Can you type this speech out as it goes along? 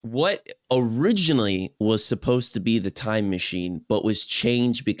what originally was supposed to be the time machine, but was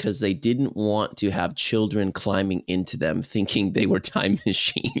changed because they didn't want to have children climbing into them thinking they were time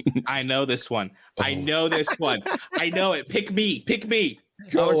machines. I know this one. I know it. Pick me.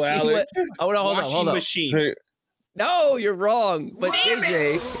 Go, Alex. Hold on. Machine. Hey, No, you're wrong. But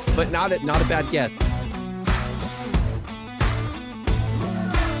JJ, but not a bad guess.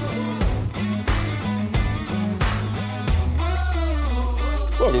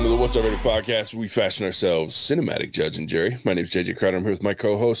 welcome to the What's Already podcast. We fashion ourselves cinematic Judge and Jerry. My name is JJ Crowder. I'm here with my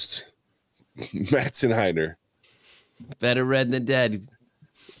co-host, Matt Sinheider. Better red than dead.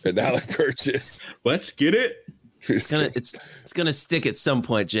 And Alec Purchase. Let's get it. It's gonna stick at some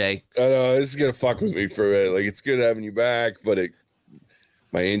point, Jay. I know this is gonna fuck with me for a bit. Like, it's good having you back, but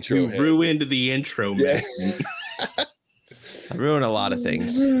my intro. You ruined the intro, man. Yeah. I ruin a lot of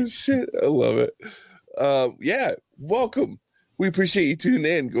things. Oh, shit, I love it. Yeah, welcome. We appreciate you tuning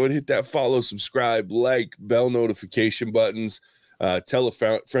in. Go and hit that follow, subscribe, like, bell notification buttons. Tell a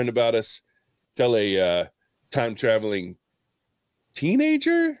friend about us. Tell a time traveling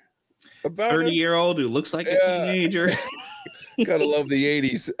teenager about 30-year-old who looks like a teenager. Gotta love the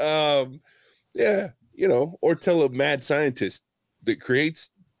 80s. Yeah, or tell a mad scientist that creates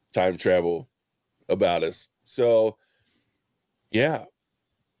time travel about us. So, yeah.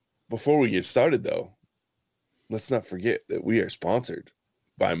 Before we get started, though, let's not forget that we are sponsored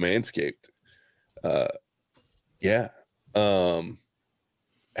by Manscaped. Yeah.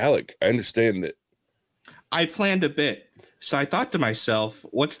 Alec, I understand that. I planned a bit. So I thought to myself,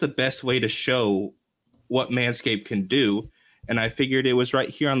 what's the best way to show what Manscaped can do? And I figured it was right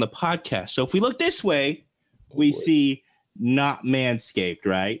here on the podcast. So if we look this way, we see not Manscaped,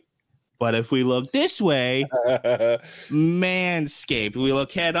 right? But if we look this way, Manscaped. We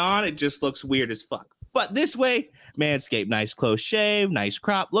look head on, it just looks weird as fuck. But this way, Manscaped, nice close shave, nice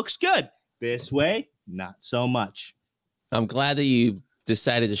crop, looks good. This way, not so much. I'm glad that you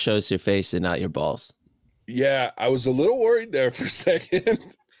decided to show us your face and not your balls. Yeah, I was a little worried there for a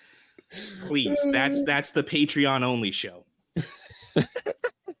second. Please, that's the Patreon only show.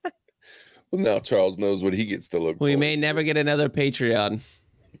 Well, now Charles knows what he gets to look for. We may never get another Patreon.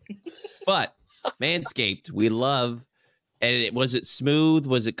 But Manscaped, we love. And was it smooth?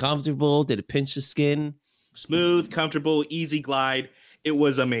 Was it comfortable? Did it pinch the skin? Smooth, comfortable, easy glide. It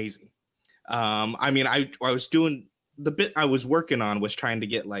was amazing. I was doing the bit I was working on was trying to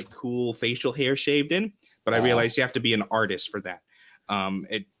get like cool facial hair shaved in, but I realized you have to be an artist for that.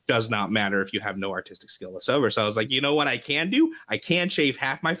 It does not matter if you have no artistic skill whatsoever. So I was like, you know what I can do? I can shave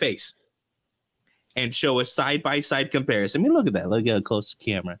half my face and show a side-by-side comparison. I mean, look at that. Look at a close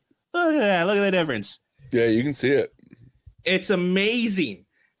camera. Look at that. Look at the difference. Yeah, you can see it. It's amazing.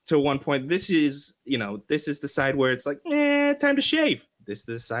 To one point, this is the side where it's like, time to shave. This is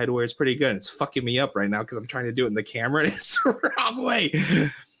the side where it's pretty good. It's fucking me up right now because I'm trying to do it in the camera and it's the wrong way.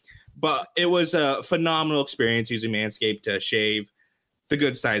 But it was a phenomenal experience using Manscaped to shave the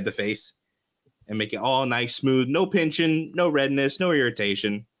good side of the face and make it all nice, smooth, no pinching, no redness, no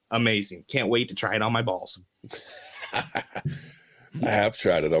irritation. Amazing. Can't wait to try it on my balls. I have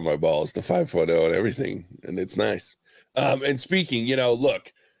tried it on my balls, the 5.0 and everything, and it's nice. And speaking,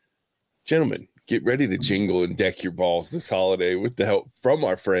 look, gentlemen, get ready to jingle and deck your balls this holiday with the help from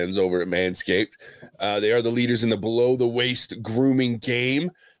our friends over at Manscaped. They are the leaders in the below-the-waist grooming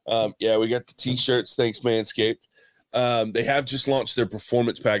game. We got the T-shirts. Thanks, Manscaped. They have just launched their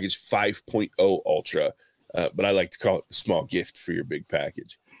Performance Package 5.0 Ultra, but I like to call it the small gift for your big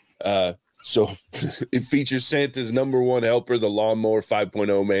package. So it features Santa's #1 helper, the Lawnmower 5.0.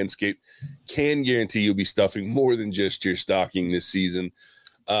 Manscaped can guarantee you'll be stuffing more than just your stocking this season.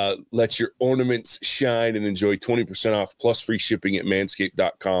 Let your ornaments shine and enjoy 20% off plus free shipping at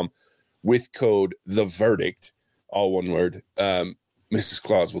manscaped.com with code THEVERDICT, all one word. Mrs.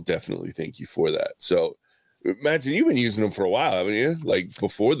 Claus will definitely thank you for that. So, imagine you've been using them for a while, haven't you? Like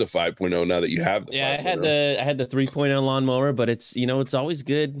before the 5.0, now that you have the 5.0. I had the 3.0 lawnmower, but it's always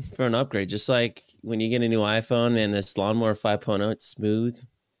good for an upgrade. Just like when you get a new iPhone and this lawnmower 5.0, it's smooth,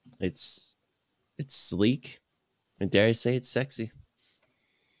 it's sleek, and dare I say it's sexy.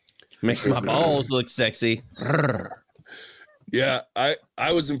 Makes my balls look sexy. Yeah, I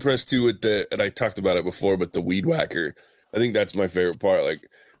was impressed too with and I talked about it before, but the Weed Whacker. I think that's my favorite part. Like,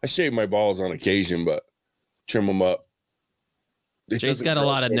 I shave my balls on occasion, but trim them up. Jay's got a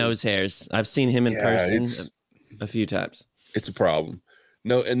lot of nose hairs. I've seen him in person a few times. It's a problem.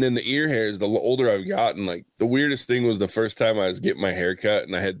 No, and then the ear hairs, the older I've gotten, like the weirdest thing was the first time I was getting my hair cut,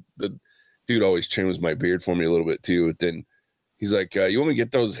 and I had the dude always trims my beard for me a little bit too. But then he's like, you want me to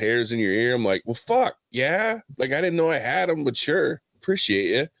get those hairs in your ear? I'm like, well, fuck, yeah. Like, I didn't know I had them, but sure.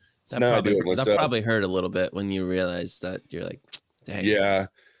 Appreciate So now I do it myself. That probably hurt a little bit when you realize that you're like, dang. Yeah.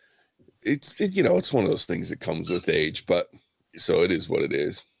 It's one of those things that comes with age, but so it is what it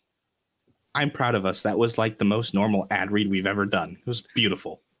is. I'm proud of us. That was like the most normal ad read we've ever done. It was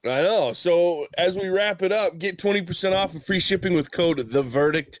beautiful. I know. So as we wrap it up, get 20% off and free shipping with code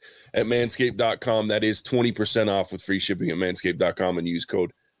TheVerdict at manscaped.com. That is 20% off with free shipping at manscaped.com and use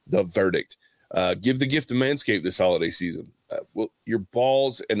code TheVerdict. Give the gift to Manscaped this holiday season. Your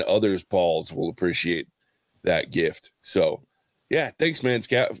balls and others' balls will appreciate that gift. So, yeah, thanks,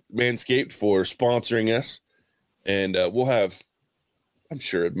 Manscaped, for sponsoring us. And we'll have, I'm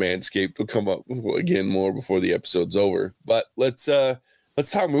sure Manscaped will come up again more before the episode's over. But let's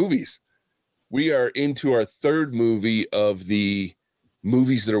talk movies. We are into our third movie of the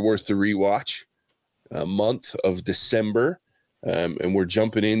movies that are worth the rewatch month of December. And we're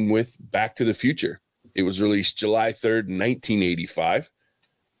jumping in with Back to the Future. It was released July 3rd, 1985.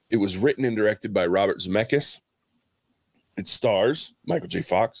 It was written and directed by Robert Zemeckis. It stars Michael J.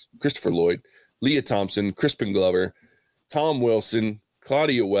 Fox, Christopher Lloyd, Leah Thompson, Crispin Glover, Tom Wilson,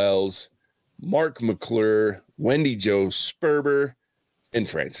 Claudia Wells, Mark McClure, Wendy Jo Sperber, and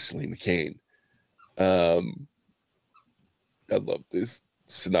Frances Lee McCain. I love this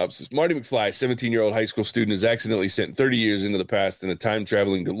synopsis. Marty McFly, 17-year-old high school student, is accidentally sent 30 years into the past in a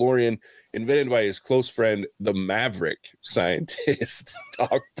time-traveling DeLorean invented by his close friend, the Maverick scientist,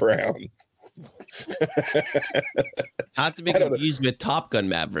 Doc Brown. Not to be confused with Top Gun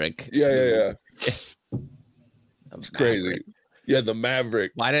Maverick. Yeah. It's crazy. Yeah, the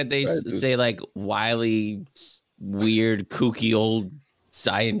Maverick. Why didn't they say like wily, weird, kooky old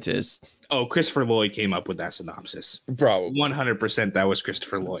scientist? Oh, Christopher Lloyd came up with that synopsis. Probably. 100% that was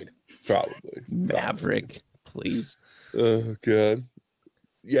Christopher Lloyd. Probably. Maverick, please. Oh, God.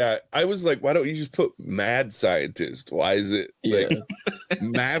 Yeah, I was like, why don't you just put mad scientist? Why is it like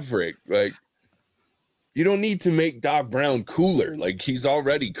Maverick? Like, you don't need to make Doc Brown cooler. Like, he's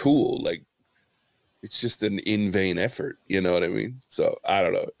already cool. Like, it's just an in vain effort. You know what I mean? So I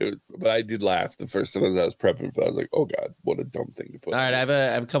don't know. But I did laugh the first time as I was prepping for that. I was like, oh God, what a dumb thing to put. All right. I have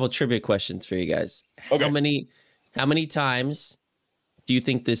a couple trivia questions for you guys. Okay. How many times do you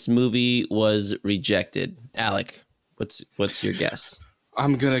think this movie was rejected? Alec, what's your guess?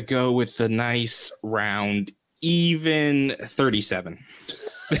 I'm going to go with the nice round, even 37.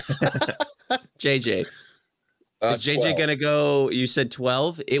 JJ. Is JJ 12. gonna go? You said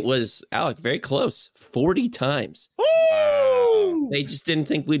 12. It was Alec. Very close. 40 times. Woo! They just didn't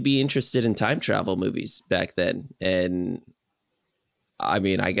think we'd be interested in time travel movies back then. And I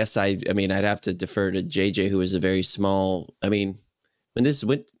mean, I guess I'd have to defer to JJ, who was a very small. I mean, when did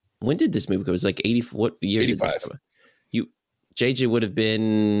this movie come? It was like 80. What year 85. did this come? JJ would have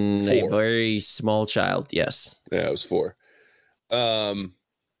been 4. a very small child. Yes. Yeah, it was 4.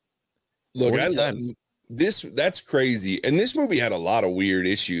 Look, I love this. That's crazy. And this movie had a lot of weird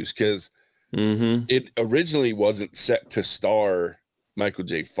issues because it originally wasn't set to star Michael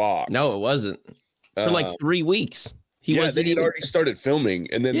J. Fox. No, it wasn't. For like 3 weeks. He had already started filming.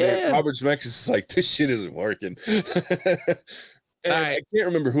 And then Robert Zemeckis is like, this shit isn't working. I can't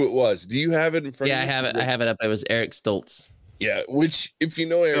remember who it was. Do you have it in front of you? Yeah, I have it. I have it up. It was Eric Stoltz. Yeah, which, if you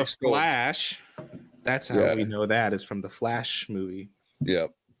know Eric The Stoltz. That's how we know that is from the Flash movie. Yeah.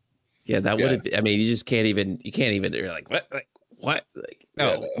 Yeah, that would have. I mean, you just can't even. You can't even. You're like, what? Like, what? Like,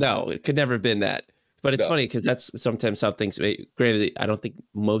 no, it could never have been that. But it's funny because that's sometimes how things. Granted, I don't think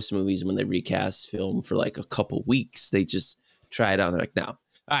most movies when they recast film for like a couple weeks, they just try it out. And they're like, no. All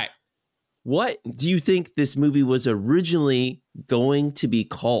right. What do you think this movie was originally going to be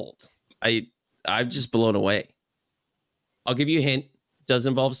called? I'm just blown away. I'll give you a hint. It does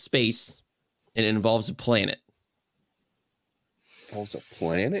involve space, and it involves a planet. Involves a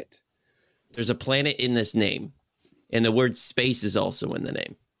planet? There's a planet in this name, and the word space is also in the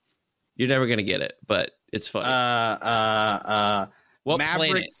name. You're never gonna get it, but it's funny. What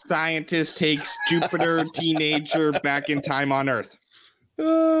Maverick planet? scientist takes Jupiter teenager back in time on Earth.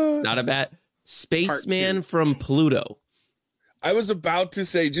 Not a bad spaceman from Pluto. I was about to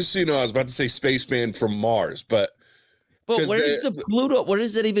say, just so you know, I was about to say spaceman from Mars, but where does the Pluto? Where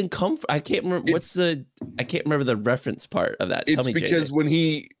does it even come from? I can't remember. I can't remember the reference part of that. It's because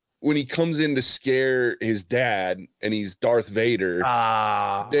JJ. when he comes in to scare his dad and he's Darth Vader.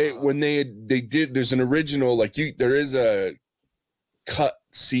 There's an original there is a cut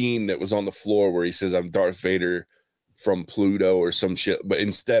scene that was on the floor where he says, "I'm Darth Vader from Pluto" or some shit, but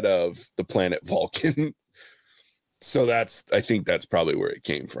instead of the planet Vulcan. So I think that's probably where it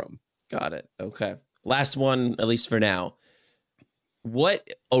came from. Got it. Okay. Last one, at least for now. what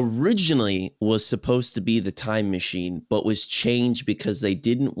originally was supposed to be the time machine, but was changed because they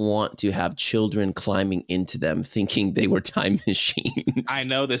didn't want to have children climbing into them thinking they were time machines. I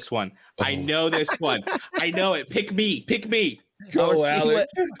know this one. I know this one. I know it. Pick me. Pick me. Go, Alex.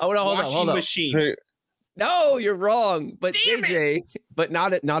 Hold Washing on. machine. Hey, No, you're wrong. But Damn JJ, but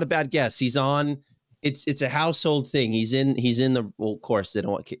not a bad guess. He's on. It's a household thing. He's in the. Well, of course they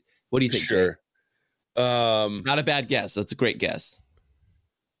don't want. What do you think? sure. Not a bad guess. That's a great guess.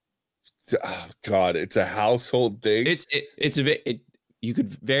 Oh, God, it's a household thing. You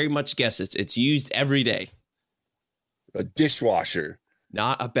could very much guess it. It's used every day. A dishwasher.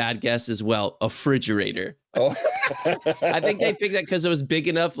 Not a bad guess as well. A refrigerator. Oh, I think they picked that because it was big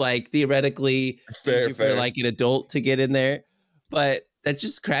enough, like theoretically, fair. for like an adult to get in there. But that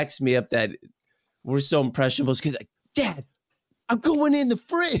just cracks me up that we're so impressionable. Because like, Dad, I'm going in the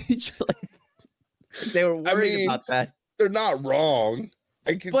fridge. Like, they were worried about that. They're not wrong.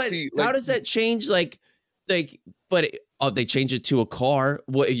 I can But see. how does that change? They change it to a car.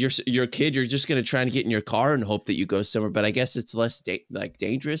 What you're a kid, you're just gonna try and get in your car and hope that you go somewhere. But I guess it's less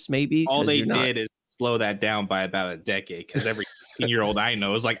dangerous, maybe. All they did is slow that down by about a decade because every 16-year-old I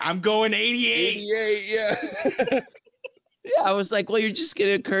know is like, I'm going 88. 88, yeah. Yeah, I was like, well, you're just gonna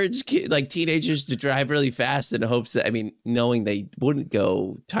encourage teenagers to drive really fast in hopes that, knowing they wouldn't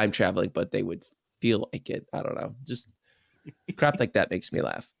go time traveling, but they would feel like it. I don't know, just crap like that makes me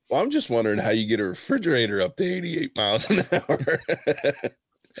laugh. Well, I'm just wondering how you get a refrigerator up to 88 miles an hour.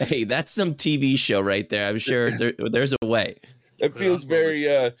 Hey, that's some TV show right there. I'm sure there's a way. It feels very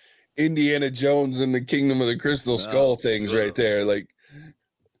Indiana Jones and the Kingdom of the Crystal Skull things right there. Like,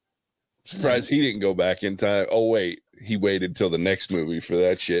 surprised he didn't go back in time. Oh, wait. He waited till the next movie for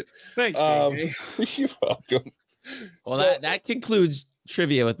that shit. Thanks, You're welcome. Well, that concludes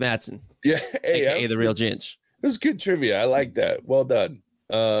trivia with Mattson. Yeah. Hey, AKA the real Ginch. It was good trivia. I like that. Well done.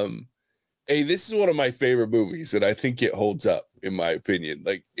 Hey, this is one of my favorite movies, and I think it holds up, in my opinion.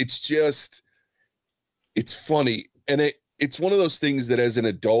 Like, it's funny. And it's one of those things that as an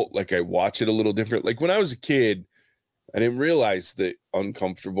adult, like, I watch it a little different. Like, when I was a kid, I didn't realize the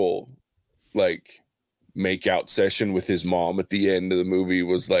uncomfortable, like, make-out session with his mom at the end of the movie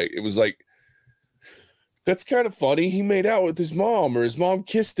was like, that's kind of funny. He made out with his mom, or his mom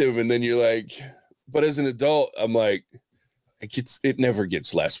kissed him. And then you're like, but as an adult, I'm like, it never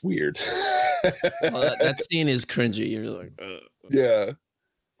gets less weird. Well, that scene is cringy. You're like, yeah.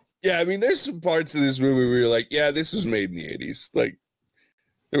 Yeah, there's some parts of this movie where you're like, yeah, this was made in the 80s. Like,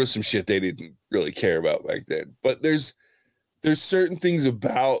 there was some shit they didn't really care about back then. But there's certain things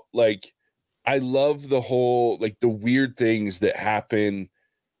about, like, I love the whole, like, the weird things that happen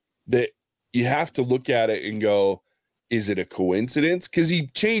that you have to look at it and go, is it a coincidence? Because he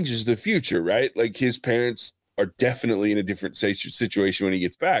changes the future, right? Like, his parents are definitely in a different situation when he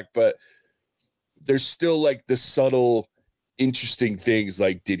gets back, but there's still, like, the subtle, interesting things,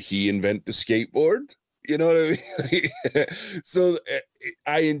 like, did he invent the skateboard? You know what I mean? So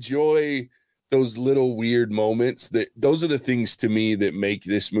I enjoy those little weird moments. Those are the things to me that make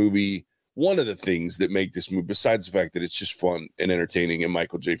this movie, one of the things that make this movie, besides the fact that it's just fun and entertaining, and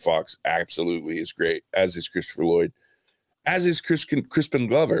Michael J. Fox absolutely is great, as is Christopher Lloyd, as is Crispin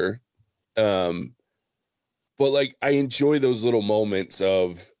Glover. But, like, I enjoy those little moments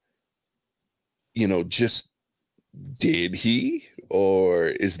of, just, did he? Or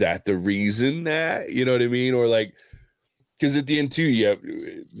is that the reason that, you know what I mean? Or, like, because at the end, too, you have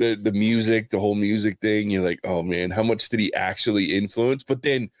the music, the whole music thing. You're like, oh, man, how much did he actually influence? But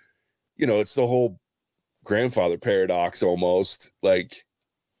then, it's the whole grandfather paradox almost, like,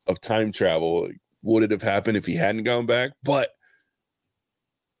 of time travel. Like, would it have happened if he hadn't gone back? But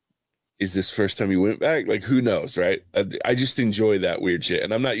is this first time he went back? Like, who knows, right? I just enjoy that weird shit.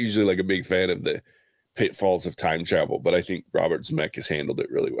 And I'm not usually, like, a big fan of the pitfalls of time travel, but I think Robert Zemeckis handled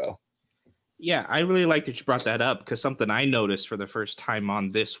it really well. Yeah, I really like that you brought that up, because something I noticed for the first time on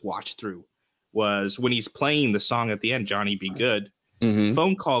this watch through was when he's playing the song at the end, Johnny Be Good,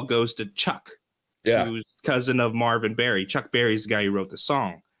 phone call goes to Chuck, who's cousin of Marvin Berry. Chuck Berry's the guy who wrote the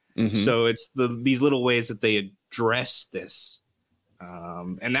song. So it's these little ways that they address this.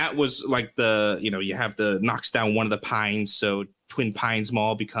 And that was like you have the knocks down one of the pines, so Twin Pines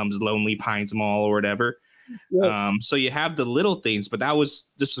Mall becomes Lonely Pines Mall or whatever. Yeah. So you have the little things, but this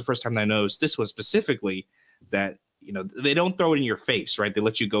was the first time I noticed this one specifically, that they don't throw it in your face, right? They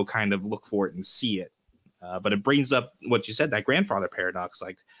let you go kind of look for it and see it. But it brings up what you said, that grandfather paradox.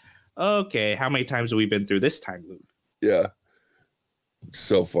 Like, okay, how many times have we been through this time loop? Yeah.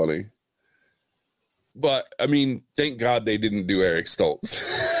 So funny. But, thank God they didn't do Eric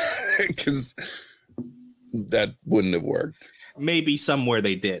Stoltz, because that wouldn't have worked. maybe somewhere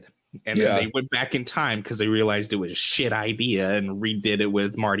they did. And then they went back in time because they realized it was a shit idea and redid it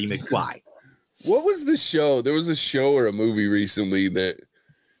with Marty McFly. What was the show? There was a show or a movie recently that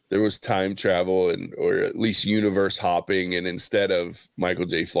there was time travel or at least universe hopping. And instead of Michael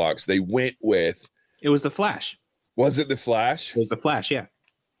J. Fox, they went with. It was The Flash. Was it The Flash? It was The Flash, yeah.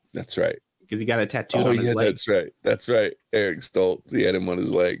 That's right. Because he got a tattoo on his leg. That's right. That's right. Eric Stoltz. He had him on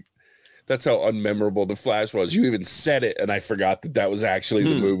his leg. That's how unmemorable The Flash was. You even said it, and I forgot that was actually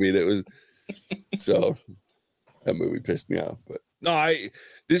the movie that was. So that movie pissed me off. But no,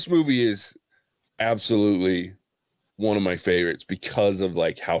 this movie is absolutely one of my favorites because of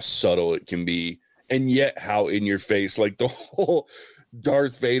like how subtle it can be, and yet how in your face, like the whole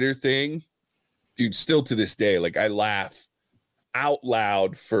Darth Vader thing, dude. Still to this day, like I laugh out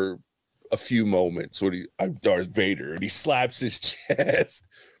loud for a few moments when I'm Darth Vader and he slaps his chest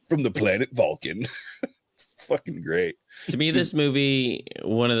from the planet Vulcan. It's fucking great. To me, this movie,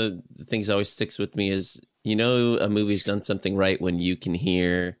 one of the things that always sticks with me is, a movie's done something right when you can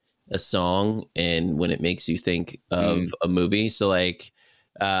hear a song and when it makes you think of a movie. So like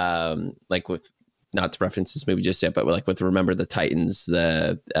with, not to reference this movie just yet, but like with Remember the Titans,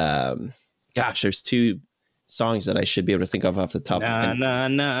 there's two songs that I should be able to think of off the top. That,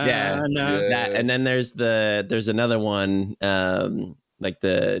 and then there's another one, like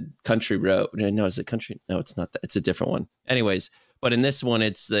the Country Road. No, is it Country? No, it's not that. It's a different one. Anyways, but in this one,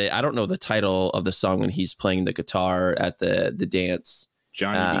 it's I don't know the title of the song when he's playing the guitar at the dance.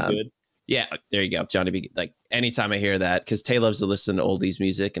 Johnny Be Good. Yeah, there you go. Johnny Be. Like anytime I hear that, because Tay loves to listen to oldies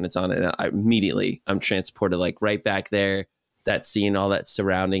music and it's on it, I'm transported like right back there. That scene, all that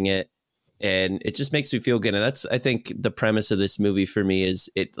surrounding it. And it just makes me feel good. And that's, I think, the premise of this movie for me is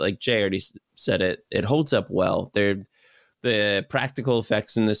it, like Jay already said it holds up well. The practical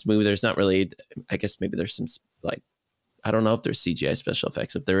effects in this movie, there's not really, I guess maybe there's some, like, I don't know if there's CGI special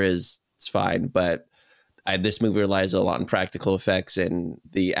effects. If there is, it's fine. But this movie relies a lot on practical effects and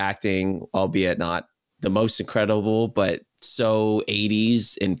the acting, albeit not the most incredible, but so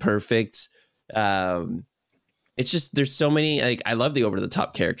 80s and perfect. It's just, there's so many, like, I love the over the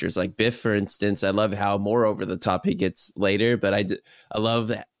top characters, like Biff, for instance. I love how more over the top he gets later, but I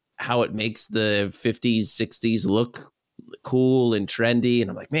love how it makes the 50s, 60s look cool and trendy. And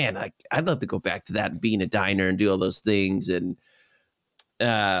I'm like, man, I'd love to go back to that and be in a diner and do all those things. And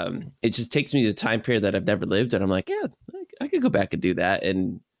it just takes me to a time period that I've never lived. And I'm like, yeah, I could go back and do that.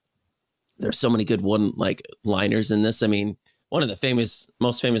 And there's so many good liners in this. I mean, one of the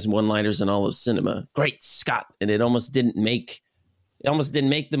most famous one-liners in all of cinema. Great Scott. And it almost didn't make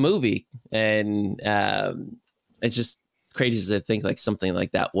the movie. And it's just crazy to think like something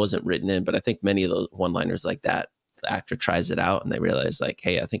like that wasn't written in. But I think many of those one-liners like that, the actor tries it out and they realize like,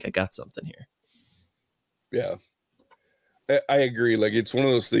 hey, I think I got something here. Yeah, I agree. Like, it's one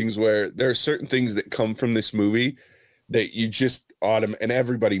of those things where there are certain things that come from this movie that you just and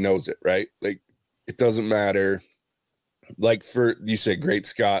everybody knows it, right? Like, it doesn't matter. Like, you said Great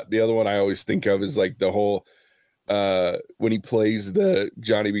Scott. The other one I always think of is like the whole when he plays the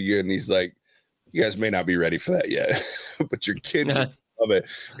Johnny B. Good and he's like, you guys may not be ready for that yet, but your kids love it.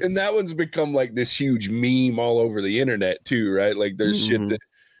 And that one's become like this huge meme all over the internet too, right? Like there's shit that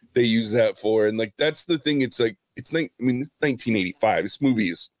they use that for. And like, that's the thing. It's like, it's 1985. This movie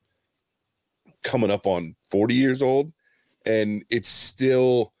is coming up on 40 years old and it's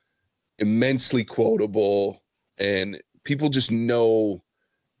still immensely quotable, and people just know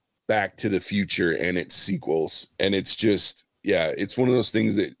Back to the Future and its sequels. And it's just, yeah, it's one of those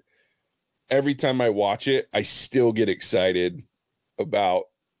things that every time I watch it, I still get excited about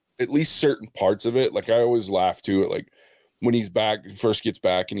at least certain parts of it. Like, I always laugh to it. Like when he's back, first gets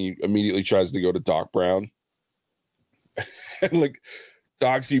back and he immediately tries to go to Doc Brown. And like,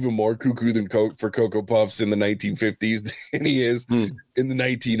 Doc's even more cuckoo than Coke for Cocoa Puffs in the 1950s than he is in the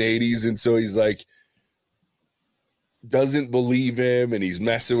 1980s. And so he's like, doesn't believe him and he's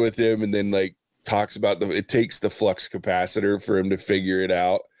messing with him, and then like talks about it takes the flux capacitor for him to figure it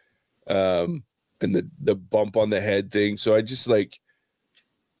out, and the bump on the head thing. So I just like,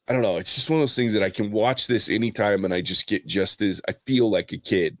 I don't know, it's just one of those things that I can watch this anytime and I just get I feel like a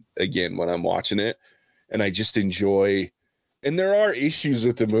kid again when I'm watching it, and I just enjoy. And there are issues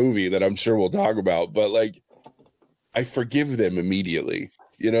with the movie that I'm sure we'll talk about, but like, I forgive them immediately,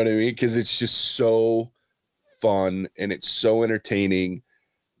 you know what I mean? Because it's just so fun and it's so entertaining,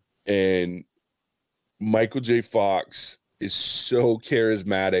 and Michael J. Fox is so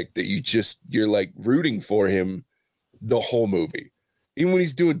charismatic that you're like rooting for him the whole movie. Even when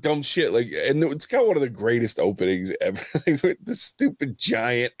he's doing dumb shit, like, and it's got one of the greatest openings ever, like with the stupid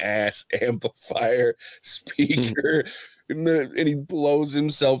giant ass amplifier speaker, and he blows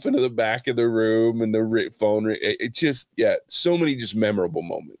himself into the back of the room, and the phone. It just, so many just memorable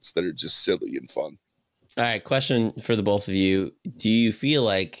moments that are just silly and fun. All right, question for the both of you: do you feel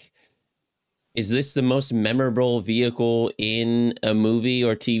like is this the most memorable vehicle in a movie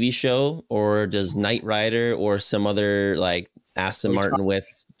or TV show, or does Knight Rider or some other like Aston Martin with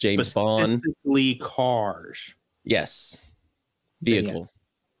James Bond? Specifically cars. Yes. Vehicle.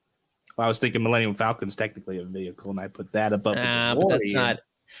 Well, I was thinking Millennium Falcon's technically a vehicle, and I put that above the DeLorean. But that's not.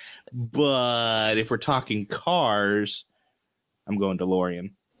 But if we're talking cars, I'm going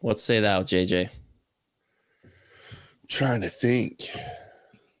DeLorean. What say thou, JJ? Trying to think.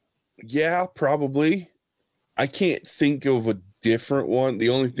 Yeah, probably. I can't think of a different one. The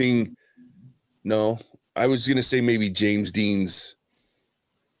only thing, no, I was gonna say maybe James Dean's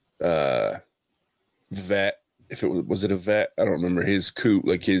Vet. If it was it a Vet? I don't remember his coupe,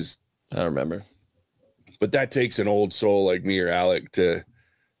 like his. I don't remember. But that takes an old soul like me or Alec to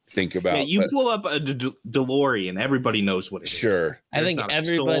think about. Yeah, you pull up a DeLorean, everybody knows what it is. Sure. I think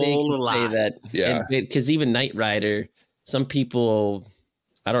everybody can say that. Yeah. Because even Knight Rider, some people,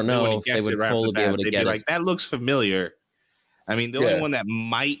 I don't know if they would fully be able to get it. Like, that looks familiar. I mean, the only one that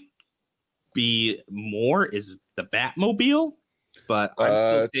might be more is the Batmobile, but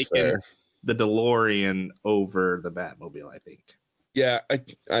I'm still taking the DeLorean over the Batmobile, I think. Yeah,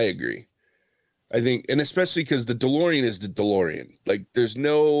 I agree. I think, and especially because the DeLorean is the DeLorean. Like, there's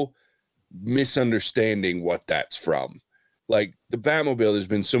no misunderstanding what that's from. Like, the Batmobile, there's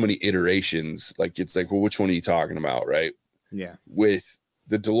been so many iterations. Like, it's like, well, which one are you talking about, right? Yeah. With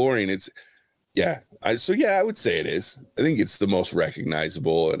the DeLorean, it's, I would say it is. I think it's the most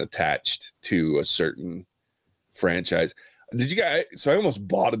recognizable and attached to a certain franchise. Did you guys, so I almost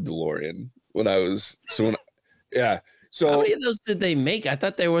bought a DeLorean when I was, So how many of those did they make? I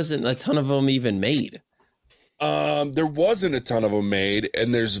thought there wasn't a ton of them even made. There wasn't a ton of them made,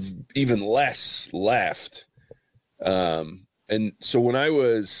 and there's even less left. And so when I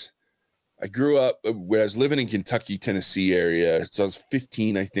grew up where I was living in Kentucky, Tennessee area. So I was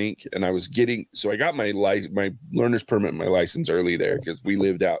 15, I think. And I got my learner's permit and my license early there because we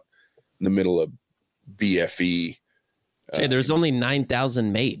lived out in the middle of BFE. There's only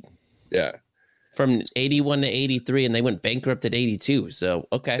 9,000 made. Yeah. From 81 to 83, and they went bankrupt at 82. So,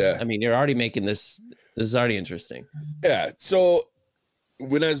 okay. Yeah. I mean, you're already making this. This is already interesting. Yeah. So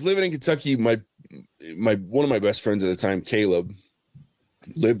when I was living in Kentucky, my one of my best friends at the time, Caleb,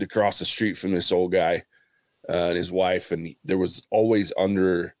 lived across the street from this old guy and his wife, and it was always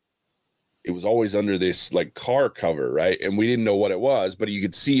under this like car cover, right? And we didn't know what it was, but you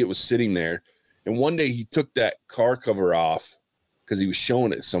could see it was sitting there. And one day he took that car cover off because he was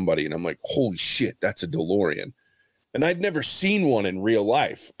showing it to somebody, and I'm like, holy shit, that's a DeLorean. And I'd never seen one in real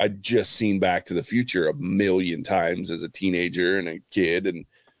life. I'd just seen Back to the Future a million times as a teenager and a kid, and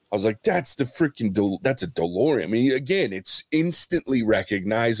I was like, that's a DeLorean. I mean, again, it's instantly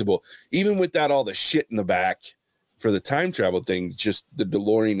recognizable. Even without all the shit in the back for the time travel thing, just the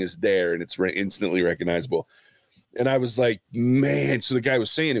DeLorean is there and it's instantly recognizable. And I was like, man, so the guy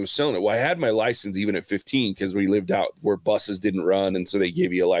was saying he was selling it. Well, I had my license even at 15 because we lived out where buses didn't run. And so they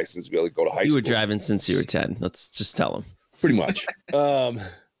gave you a license to be able to go to high school. You were driving since you were 10. Let's just tell them. Pretty much.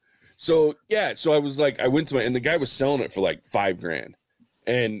 So I was like, and the guy was selling it for like $5,000.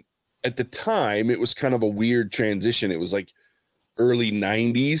 And at the time, it was kind of a weird transition. It was like early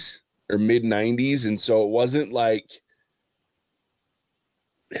 90s or mid 90s. And so it wasn't like,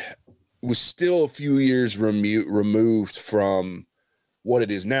 it was still a few years removed from what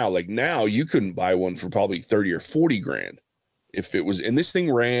it is now. Like now you couldn't buy one for probably 30 or 40 grand if it was, and this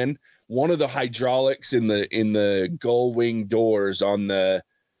thing ran. One of the hydraulics in the gull wing doors on the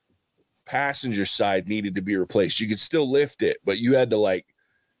passenger side needed to be replaced. You could still lift it, but you had to like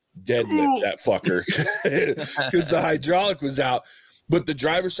deadlift that fucker because the hydraulic was out, but the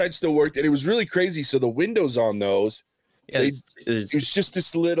driver's side still worked, and it was really crazy. So the windows on those, it was just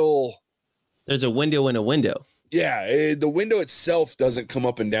this little. There's a window in a window. Yeah, the window itself doesn't come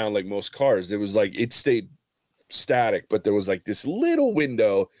up and down like most cars. There was like, it stayed static, but there was like this little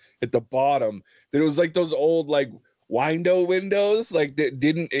window at the bottom that was like those old like window windows, like that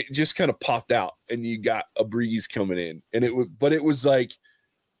it just kind of popped out and you got a breeze coming in. And it was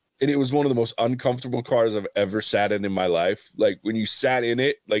one of the most uncomfortable cars I've ever sat in my life. Like when you sat in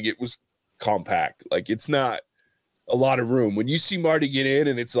it, like it was compact. Like it's not a lot of room. When you see Marty get in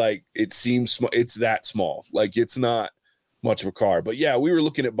and it's like, it seems it's that small. Like it's not much of a car. But yeah, we were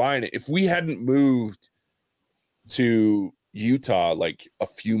looking at buying it. If we hadn't moved to Utah, like a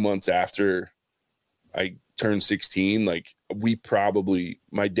few months after I turned 16, like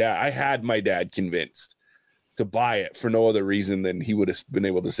I had my dad convinced to buy it for no other reason than he would have been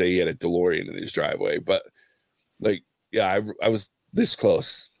able to say he had a DeLorean in his driveway. But like, yeah, I was this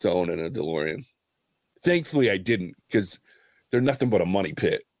close to owning a DeLorean. Thankfully I didn't, because they're nothing but a money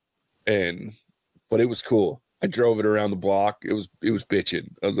pit. But it was cool. I drove it around the block. It was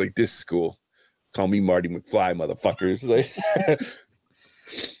bitching. I was like, this is cool. Call me Marty McFly, motherfuckers. Like,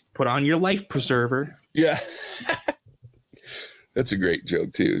 put on your life preserver. Yeah. That's a great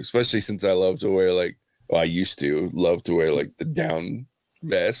joke too, especially since I love to wear I used to love to wear like the down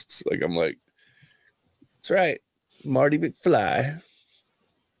vests. Like, I'm like, that's right, Marty McFly.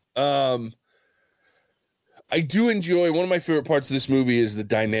 I do enjoy, one of my favorite parts of this movie is the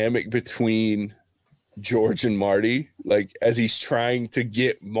dynamic between George and Marty, like as he's trying to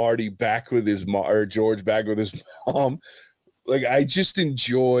get Marty back with his mom, or George back with his mom. Like, I just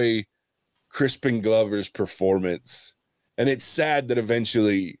enjoy Crispin Glover's performance, and it's sad that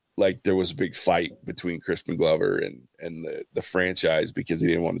eventually, like, there was a big fight between Crispin Glover and the franchise because he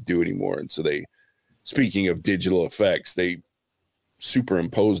didn't want to do it anymore. And so they, speaking of digital effects, they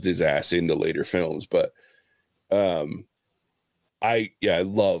superimposed his ass into later films. But I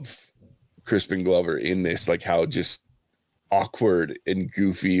love Crispin Glover in this, like how just awkward and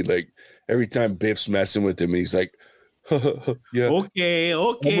goofy. Like every time Biff's messing with him, he's like, yeah,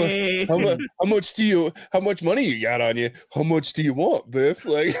 okay. How much money you got on you? How much do you want, Biff?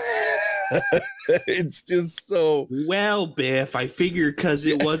 Like, it's just so well, Biff. I figured because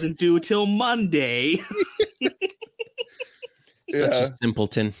it wasn't due till Monday. Such a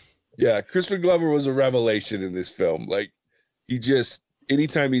simpleton. Yeah, Crispin Glover was a revelation in this film. Like, he just,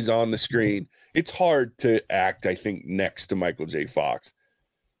 anytime he's on the screen, it's hard to act, I think, next to Michael J. Fox,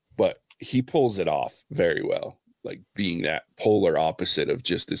 but he pulls it off very well. Like, being that polar opposite of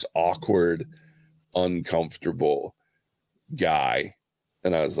just this awkward, uncomfortable guy.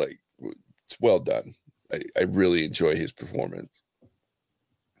 And I was like, it's well done. I really enjoy his performance.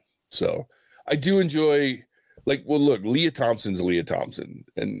 So I do enjoy, like, well, look, Leah Thompson's Leah Thompson,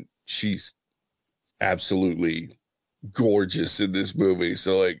 and she's absolutely gorgeous in this movie.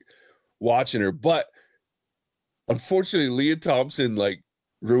 So, like, watching her, but unfortunately, Leah Thompson, like,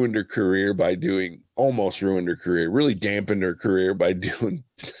 almost ruined her career, really dampened her career by doing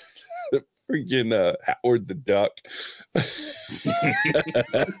freaking Howard the Duck.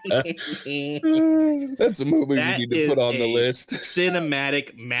 That's a movie we need to put on the list.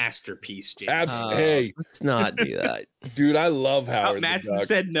 Cinematic masterpiece, Jake. Hey, let's not do that. Dude, I love Howard the Duck.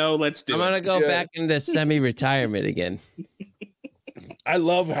 said no, let's do it. I'm going to go back into semi-retirement again. I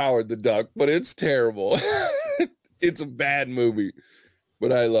love Howard the Duck, but it's terrible. It's a bad movie,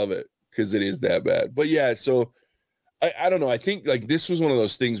 but I love it because it is that bad. But yeah, so I don't know. I think like this was one of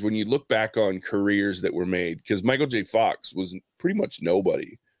those things when you look back on careers that were made, because Michael J. Fox was pretty much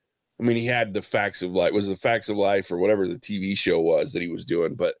nobody. I mean, he had the Facts of Life, was the Facts of Life or whatever the TV show was that he was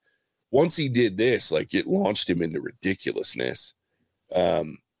doing. But once he did this, like, it launched him into ridiculousness.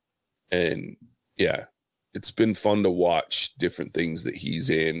 And yeah, it's been fun to watch different things that he's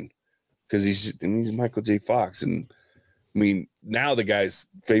in, because he's Michael J. Fox. And I mean, now the guy's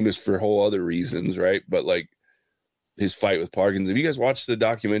famous for whole other reasons, right? But like his fight with Parkinson's. Have you guys watched the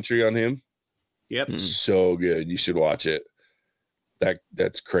documentary on him? Yep. So good. You should watch it.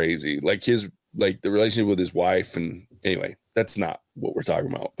 That's crazy. Like the relationship with his wife. And anyway, that's not what we're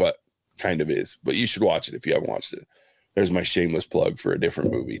talking about, but kind of is. But you should watch it if you haven't watched it. There's my shameless plug for a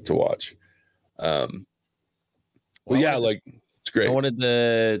different movie to watch. Well, yeah, like, it's great. I wanted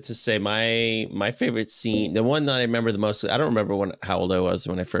to say my favorite scene, the one that I remember the most. I don't remember how old I was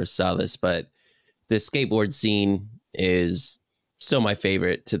when I first saw this, but the skateboard scene is still my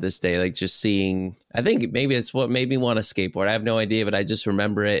favorite to this day. Like, just seeing, I think maybe it's what made me want to skateboard. I have no idea, but I just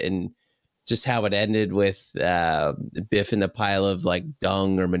remember it, and just how it ended with Biff in the pile of like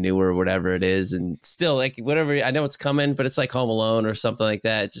dung or manure or whatever it is, and still, like, whatever, I know it's coming, but it's like Home Alone or something like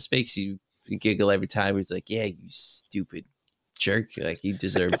that. It just makes you giggle every time. He's like, yeah, you stupid jerk, like, you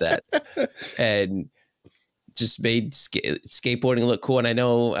deserve that. And just made skateboarding look cool. And I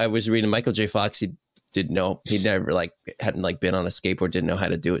know I was reading Michael J. Fox, he'd never hadn't been on a skateboard, didn't know how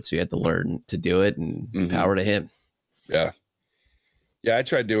to do it, so he had to learn to do it, and power to him. Yeah, I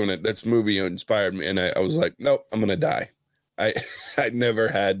tried doing it. That's movie inspired me, and I was like, nope, I'm gonna die. I never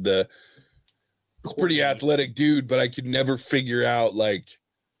had it's pretty athletic dude, but I could never figure out like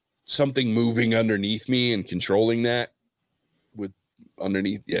something moving underneath me and controlling that with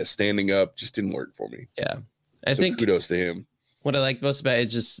underneath. Yeah, standing up just didn't work for me. Yeah, I think kudos to him. What I like most about it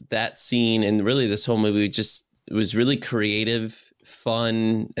is just that scene, and really this whole movie, just was really creative,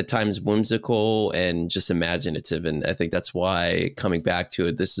 fun, at times whimsical, and just imaginative. And I think that's why, coming back to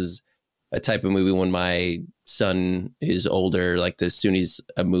it, this is a type of movie when my son is older, like as soon as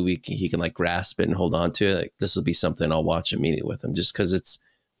a movie he can like grasp it and hold on to it, like this will be something I'll watch immediately with him, just because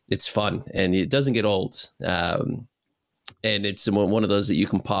it's fun and it doesn't get old. And it's one of those that you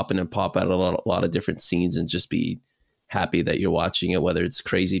can pop in and pop out a lot of different scenes and just be happy that you're watching it, whether it's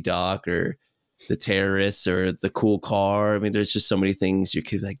Crazy Doc or the terrorists or the cool car. I mean, there's just so many things you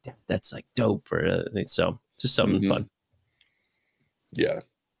could like, that's like dope. Or so just something fun. Yeah.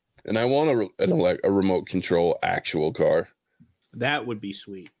 And I want a remote control actual car. That would be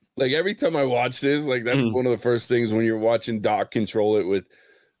sweet. Like every time I watch this, like that's one of the first things when you're watching Doc control it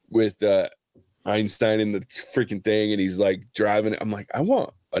with Einstein in the freaking thing, and he's like driving it. I'm like, I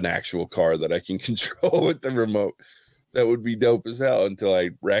want an actual car that I can control with the remote. That would be dope as hell until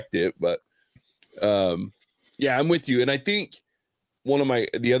I wrecked it. But yeah, I'm with you. And I think one of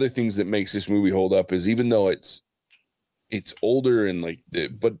the other things that makes this movie hold up is, even though it's older and like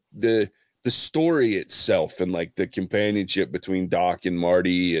the story itself and like the companionship between Doc and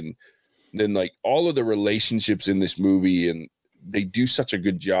Marty, and then like all of the relationships in this movie, and they do such a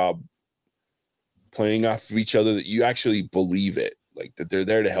good job playing off of each other that you actually believe it, like that they're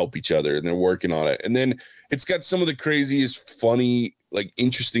there to help each other and they're working on it. And then it's got some of the craziest, funny, like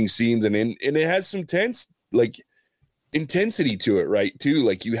interesting scenes, and it has some tense, like intensity to it, right? Too,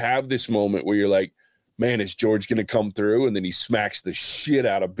 like you have this moment where you're like, man, is George going to come through? And then he smacks the shit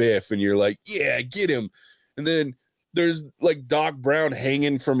out of Biff, and you're like, yeah, get him. And then there's like Doc Brown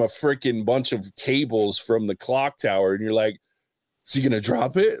hanging from a freaking bunch of cables from the clock tower, and you're like, is he going to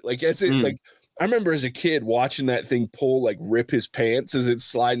drop it? Like, that's it. Like, I remember as a kid watching that thing rip his pants as it's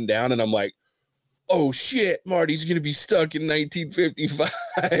sliding down, and I'm like, oh shit, Marty's going to be stuck in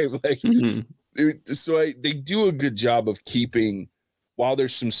 1955. Like, so they do a good job of keeping, while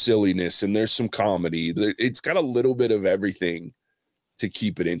there's some silliness and there's some comedy, it's got a little bit of everything to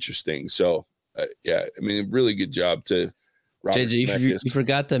keep it interesting. So, yeah, I mean, really good job to Robert JJ. You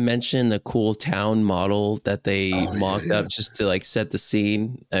forgot to mention the cool town model that they mocked up just to like set the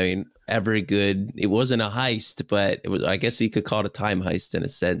scene. I mean, every good. It wasn't a heist, but it was. I guess you could call it a time heist in a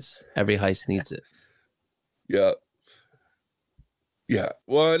sense. Every heist needs it. Yeah. Yeah.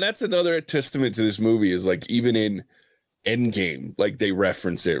 Well, and that's another testament to this movie, is like, even in Endgame, like they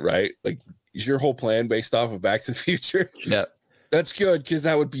reference it, right? Like, is your whole plan based off of Back to the Future? Yeah. That's good, because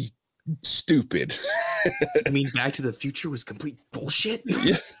that would be stupid. I mean, Back to the Future was complete bullshit.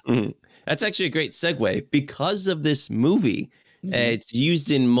 Yeah. That's actually a great segue. Because of this movie, it's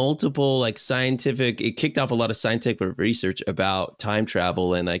used in multiple like it kicked off a lot of scientific research about time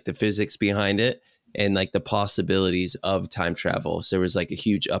travel and like the physics behind it and like the possibilities of time travel. So there was like a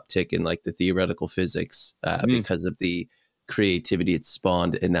huge uptick in like the theoretical physics because of the creativity it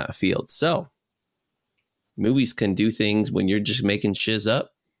spawned in that field. So movies can do things when you're just making shiz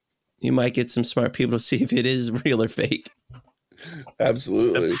up. You might get some smart people to see if it is real or fake.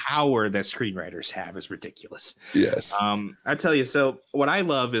 Absolutely. The power that screenwriters have is ridiculous. Yes. I tell you, so what I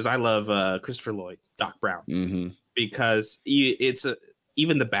love Christopher Lloyd, Doc Brown, because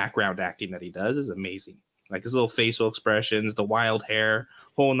even the background acting that he does is amazing. Like his little facial expressions, the wild hair,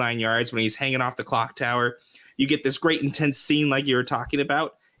 whole 9 yards. When he's hanging off the clock tower, you get this great intense scene like you were talking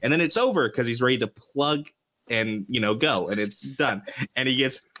about, and then it's over because he's ready to plug and go, and it's done. And he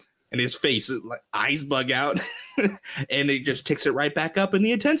gets, and his face, like, eyes bug out, and it just ticks it right back up in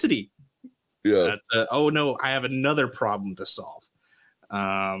the intensity. Yeah. Oh no, I have another problem to solve.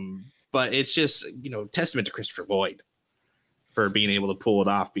 But it's just testament to Christopher Lloyd for being able to pull it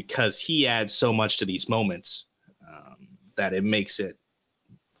off, because he adds so much to these moments that it makes it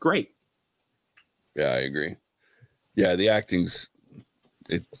great. Yeah, I agree. Yeah, the acting's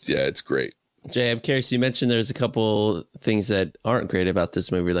it's great. Jay, I'm curious. You mentioned there's a couple things that aren't great about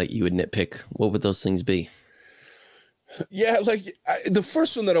this movie, like you would nitpick. What would those things be? Yeah, like the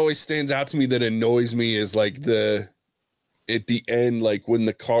first one that always stands out to me that annoys me is like at the end, like when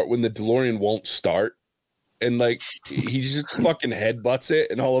the DeLorean won't start, and like he just fucking headbutts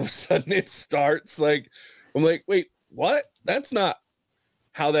it, and all of a sudden it starts. Like, I'm like, wait, what? That's not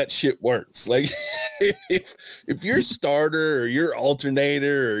how that shit works. Like, if your starter or your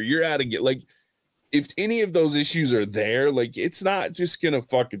alternator or you're out of get, like, if any of those issues are there, like, it's not just gonna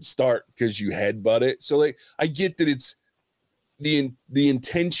fucking start because you headbutt it. So like, I get that it's the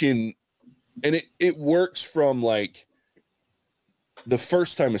intention, and it works from like the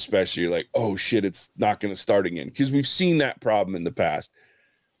first time, especially, you're like, oh shit, it's not gonna start again, because we've seen that problem in the past.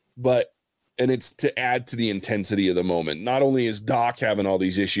 But And it's to add to the intensity of the moment. Not only is Doc having all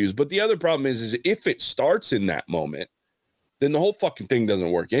these issues, but the other problem is if it starts in that moment, then the whole fucking thing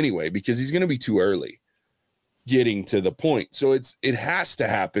doesn't work anyway, because he's going to be too early getting to the point. So it has to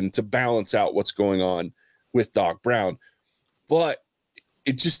happen to balance out what's going on with Doc Brown. But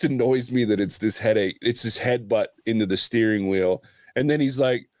it just annoys me that it's this headache. It's this headbutt into the steering wheel. And then he's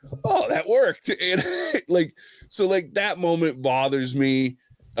like, oh, that worked. And so that moment bothers me.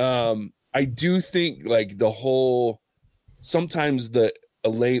 I do think like the whole, sometimes the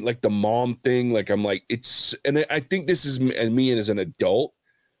Elaine, like the mom thing, like I'm like, and I think this is me as an adult.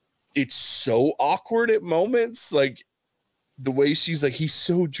 It's so awkward at moments. Like the way she's like, he's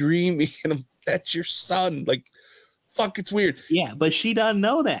so dreamy. And that's your son. Like, fuck, it's weird. Yeah, but she doesn't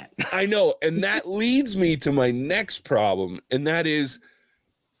know that. I know. And that leads me to my next problem. And that is,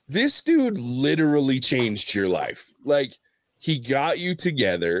 this dude literally changed your life. Like, he got you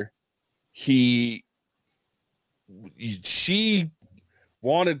together. She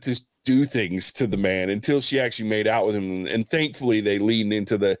wanted to do things to the man until she actually made out with him. And thankfully they leaned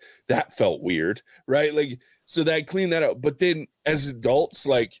into that felt weird, right? Like, so that cleaned that up. But then as adults,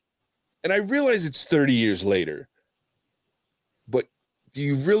 like, and I realize it's 30 years later, but do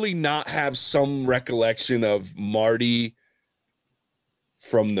you really not have some recollection of Marty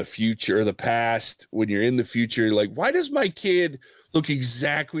from the future or the past when you're in the future? Like, why does my kid look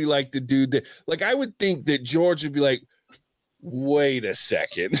exactly like the dude that, like, I would think that George would be like, wait a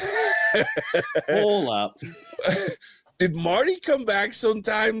second. Hold up. Did Marty come back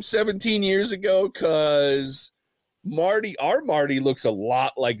sometime 17 years ago? Because our Marty looks a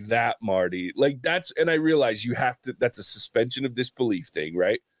lot like that Marty. Like, and I realize that's a suspension of disbelief thing,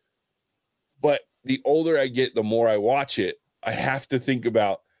 right? But the older I get, the more I watch it, I have to think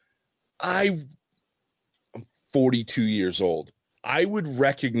about, I'm 42 years old. I would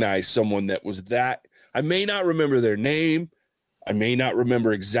recognize someone that was that. I may not remember their name. I may not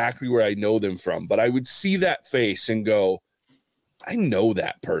remember exactly where I know them from, but I would see that face and go, I know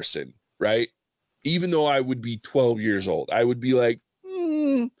that person, right? Even though I would be 12 years old, I would be like,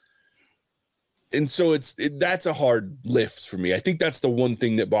 And so that's a hard lift for me. I think that's the one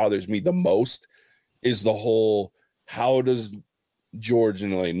thing that bothers me the most is the whole, how does George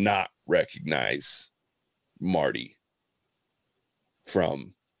and Elaine not recognize Marty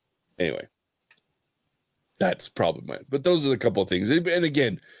from, anyway. That's probably but those are the couple of things. And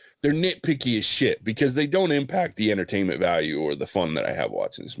again, they're nitpicky as shit because they don't impact the entertainment value or the fun that I have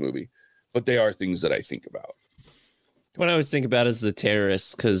watching this movie, but they are things that I think about. What I always think about is the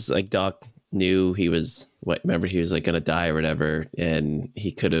terrorists, because like Doc knew he was remember he was like going to die or whatever, and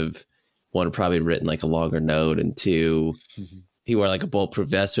he could have, one, probably written like a longer note, and two, he wore like a bulletproof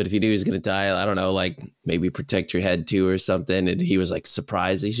vest, but if he knew he was going to die, I don't know, like maybe protect your head too or something. And he was like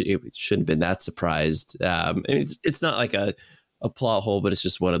surprised. He shouldn't have been that surprised. And it's not like a plot hole, but it's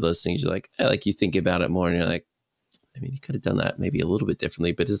just one of those things you're like, like you think about it more and you're like, I mean, he could have done that maybe a little bit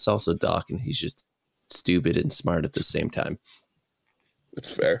differently, but it's also Doc and he's just stupid and smart at the same time.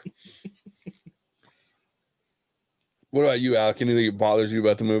 That's fair. What about you, Alec? Anything that bothers you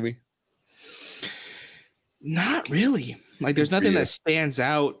about the movie? Not really. Like, there's nothing that stands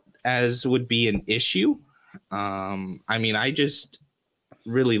out as would be an issue. I mean, I just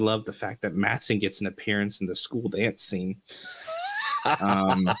really love the fact that Mattson gets an appearance in the school dance scene.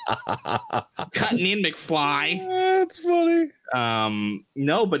 Cutting in McFly. That's funny.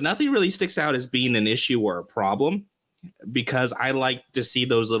 No, but nothing really sticks out as being an issue or a problem, because I like to see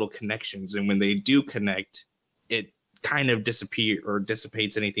those little connections. And when they do connect, it kind of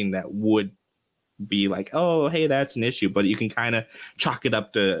dissipates anything that would be like, oh, hey, that's an issue. But you can kind of chalk it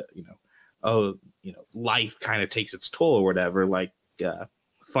up to, life kind of takes its toll or whatever. Like,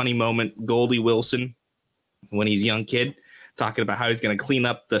 funny moment, Goldie Wilson, when he's a young kid, talking about how he's going to clean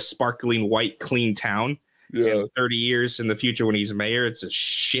up the sparkling white clean town. Yeah. In 30 years in the future when he's mayor, it's a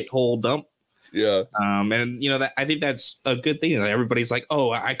shithole dump. Yeah. And that I think that's a good thing. Like, everybody's like,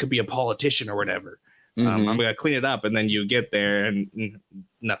 oh, I could be a politician or whatever. I'm going to clean it up. And then you get there and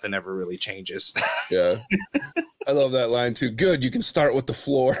nothing ever really changes. Yeah. I love that line too. Good. You can start with the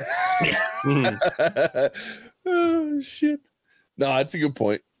floor. Oh, shit. No, that's a good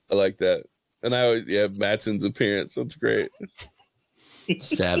point. I like that. And I always, Mattson's appearance. That's great.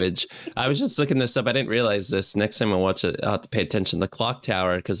 Savage. I was just looking this up. I didn't realize this. Next time I watch it, I'll have to pay attention. The clock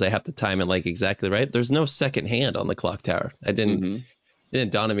tower, because they have to time it like exactly right. There's no second hand on the clock tower. It didn't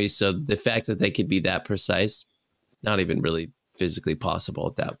dawn on me. So the fact that they could be that precise, not even really physically possible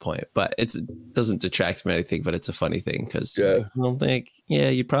at that point. But it doesn't detract from anything, but it's a funny thing because I don't think,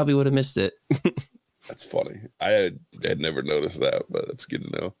 you probably would have missed it. That's funny. I had never noticed that, but it's good to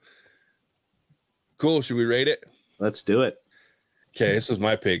know. Cool. Should we rate it? Let's do it. Okay, this was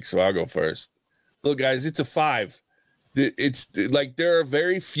my pick, so I'll go first. Look, guys, it's a 5. It's like there are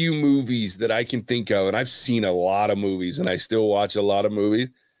very few movies that I can think of, and I've seen a lot of movies, and I still watch a lot of movies.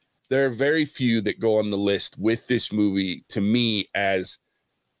 There are very few that go on the list with this movie to me, as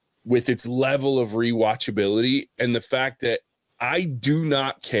with its level of rewatchability and the fact that I do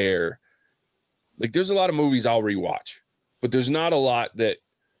not care. Like, there's a lot of movies I'll rewatch, but there's not a lot that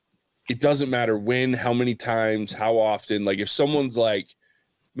it doesn't matter when, how many times, how often. Like, if someone's like,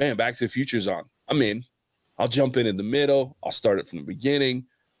 man, Back to the Future's on, I'm in. I'll jump in the middle. I'll start it from the beginning.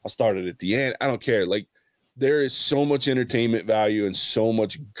 I'll start it at the end. I don't care. Like, there is so much entertainment value and so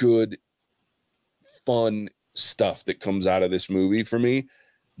much good, fun stuff that comes out of this movie for me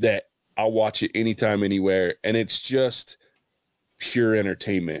that I'll watch it anytime, anywhere. And it's just pure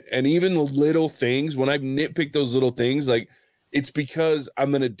entertainment. And even the little things, when I've nitpicked those little things, like, it's because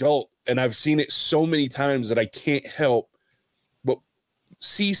I'm an adult and I've seen it so many times that I can't help but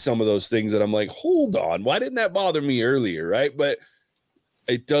see some of those things that I'm like, hold on, why didn't that bother me earlier? Right. But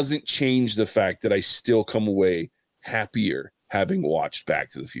it doesn't change the fact that I still come away happier having watched Back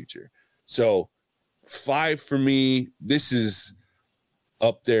to the Future. So 5 for me. This is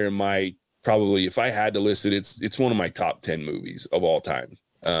up there in my, probably, if I had to list it, it's one of my top 10 movies of all time.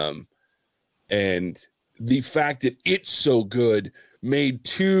 And the fact that it's so good made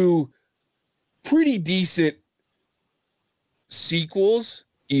 2 pretty decent sequels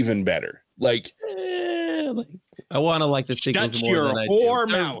even better. Like, I want to like the sequels Shut more your than I whore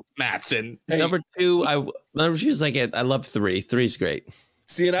do. mouth, Mattson. Hey. Number 2, number 2 is like it. I love 3. 3's great.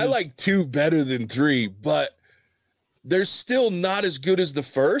 See, and I like 2 better than 3, but they're still not as good as the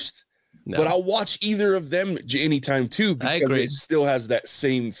first. No. But I'll watch either of them anytime too, because it still has that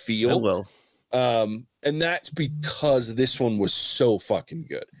same feel. I will. And that's because this one was so fucking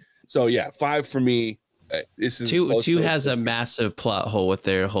good. So yeah, 5 for me. This is 2 has a massive plot hole with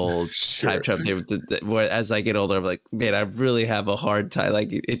their whole time travel. Where as I get older, I'm like, man, I really have a hard time.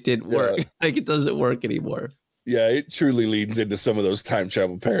 Like, it didn't work. Like, it doesn't work anymore. Yeah, it truly leans into some of those time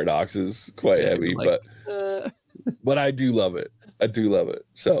travel paradoxes, quite heavy. Like, but I do love it. I do love it.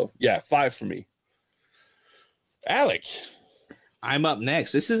 So yeah, 5 for me. Alec, I'm up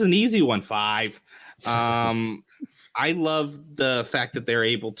next. This is an easy one. 5. I love the fact that they're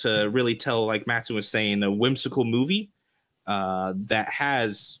able to really tell, like Mattson was saying, a whimsical movie that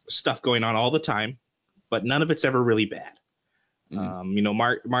has stuff going on all the time, but none of it's ever really bad. You know,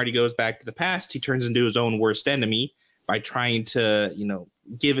 Marty goes back to the past. He turns into his own worst enemy by trying to, you know,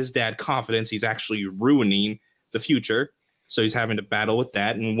 give his dad confidence. He's actually ruining the future. So he's having to battle with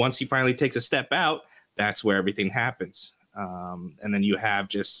that. And once he finally takes a step out, that's where everything happens. And then you have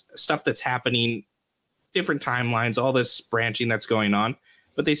just stuff that's happening, different timelines, all this branching that's going on,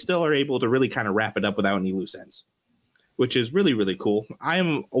 but they still are able to really kind of wrap it up without any loose ends, which is really, really cool.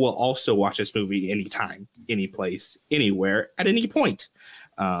 Will also watch this movie anytime, any place, anywhere, at any point,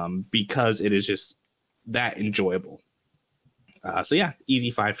 because it is just that enjoyable. So yeah,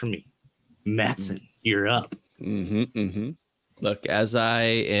 easy 5 for me. Mattson, you're up. Look, as I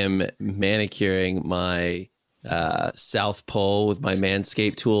am manicuring my South Pole with my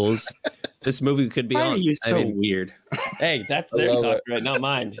Manscaped tools, this movie could be Why on. are you so weird? Hey, that's their copyright, not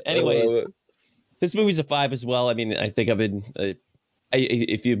mine. Anyways, this movie's a 5 as well. I mean, I think I've been.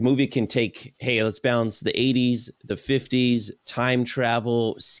 If your movie can take, hey, let's bounce the 80s, the 50s, time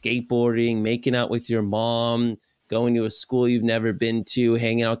travel, skateboarding, making out with your mom, going to a school you've never been to,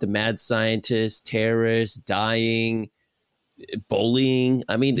 hanging out with the mad scientists, terrorists, dying, bullying.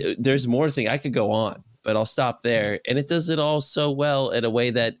 I mean, there's more things. I could go on, but I'll stop there. And it does it all so well in a way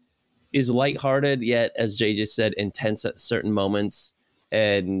that is lighthearted, yet, as Jay just said, intense at certain moments.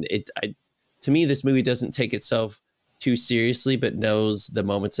 And to me, this movie doesn't take itself too seriously, but knows the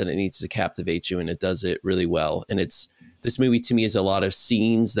moments that it needs to captivate you, and it does it really well. And this movie to me is a lot of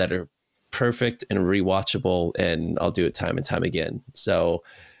scenes that are perfect and rewatchable, and I'll do it time and time again. So,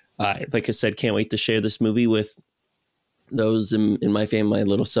 like I said, can't wait to share this movie with those in my family, my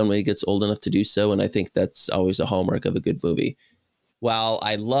little son, when he gets old enough to do so. And I think that's always a hallmark of a good movie. While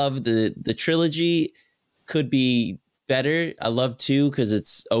I love the trilogy, could be better. I love 2 because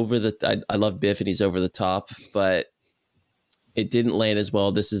it's I love Biff and he's over the top, but it didn't land as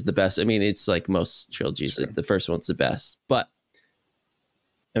well. This is the best. I mean, it's like most trilogies. Sure. The first one's the best, but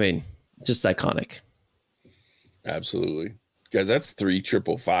I mean, just iconic. Absolutely. Guys, that's 3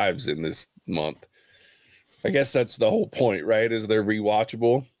 triple 5s in this month. I guess that's the whole point, right? Is they're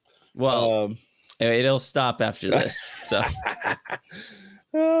rewatchable. Well, it'll stop after this. So,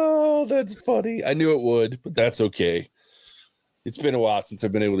 oh, that's funny. I knew it would, but that's okay. It's been a while since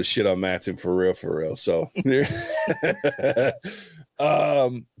I've been able to shit on Mattson for real. So,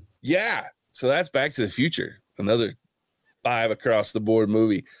 yeah. So that's Back to the Future. Another 5 across the board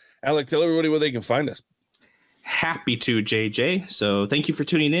movie. Alec, tell everybody where they can find us. Happy to, JJ. So thank you for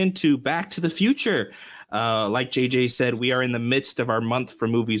tuning in to Back to the Future. Like JJ said, we are in the midst of our month for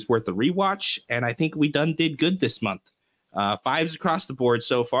movies worth a rewatch, and I think we did good this month. 5s across the board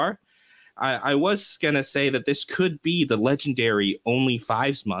so far. I was going to say that this could be the legendary only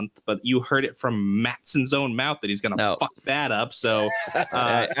 5s month, but you heard it from Mattson's own mouth that he's going to fuck that up. So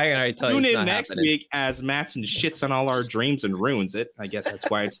I already tell tune you in next week as Mattson shits on all our dreams and ruins it. I guess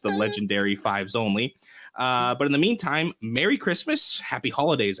that's why it's the legendary 5s only. But in the meantime, Merry Christmas. Happy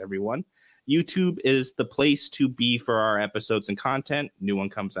holidays, everyone. YouTube is the place to be for our episodes and content. New one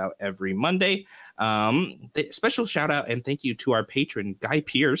comes out every Monday. Special shout out and thank you to our patron, Guy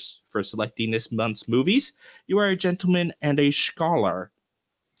Pierce, for selecting this month's movies. You are a gentleman and a scholar.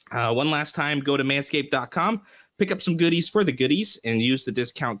 One last time, go to manscaped.com, pick up some goodies for the goodies, and use the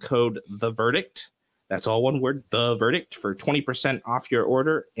discount code The Verdict. That's all one word, The Verdict, for 20% off your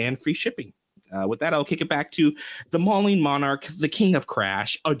order and free shipping. With that, I'll kick it back to the Mauling Monarch, the King of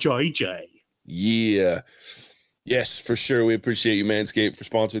Crash, a JJ. Yeah. Yes, for sure. We appreciate you, Manscaped, for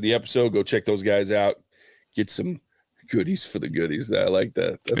sponsoring the episode. Go check those guys out. Get some goodies for the goodies. I like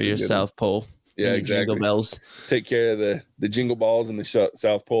that. That's for your South Pole. Yeah, exactly. Jingle bells. Take care of the jingle balls and the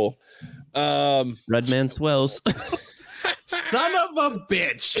South Pole. Redman swells. Son of a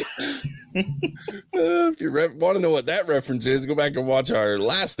bitch. If you want to know what that reference is, go back and watch our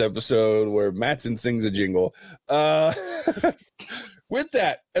last episode where Mattson sings a jingle. With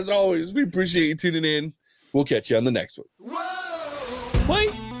that, as always, we appreciate you tuning in. We'll catch you on the next one.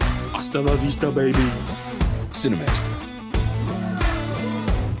 Wait. Hasta la vista, baby. Cinemagic.